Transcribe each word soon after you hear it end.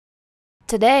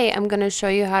Today I'm going to show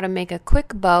you how to make a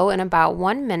quick bow in about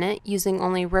 1 minute using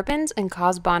only ribbons and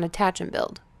CosBond Attach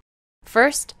Build.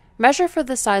 First, measure for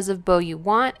the size of bow you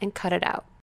want and cut it out.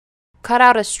 Cut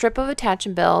out a strip of Attach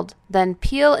and Build, then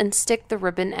peel and stick the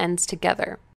ribbon ends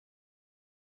together.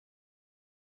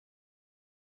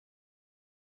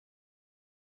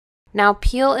 Now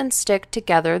peel and stick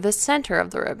together the center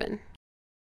of the ribbon.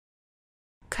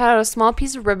 Cut out a small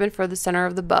piece of ribbon for the center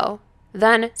of the bow.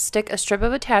 Then stick a strip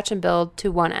of Attach and Build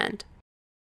to one end.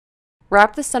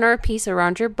 Wrap the center piece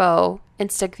around your bow and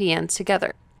stick the ends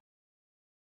together.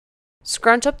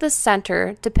 Scrunch up the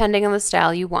center depending on the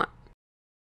style you want.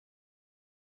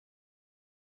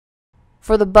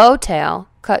 For the bow tail,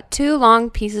 cut 2 long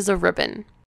pieces of ribbon.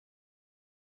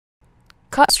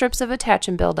 Cut strips of Attach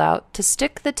and Build out to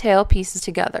stick the tail pieces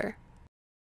together.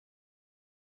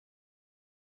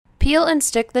 Peel and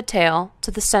stick the tail to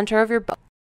the center of your bow.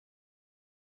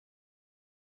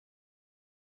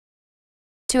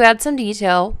 To add some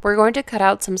detail, we're going to cut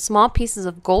out some small pieces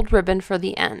of gold ribbon for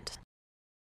the end.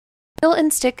 Peel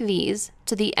and stick these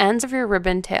to the ends of your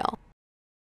ribbon tail.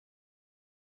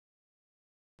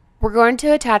 We're going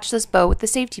to attach this bow with the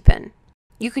safety pin.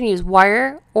 You can use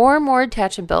wire or more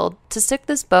Attach and Build to stick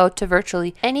this bow to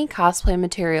virtually any cosplay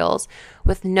materials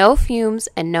with no fumes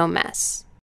and no mess.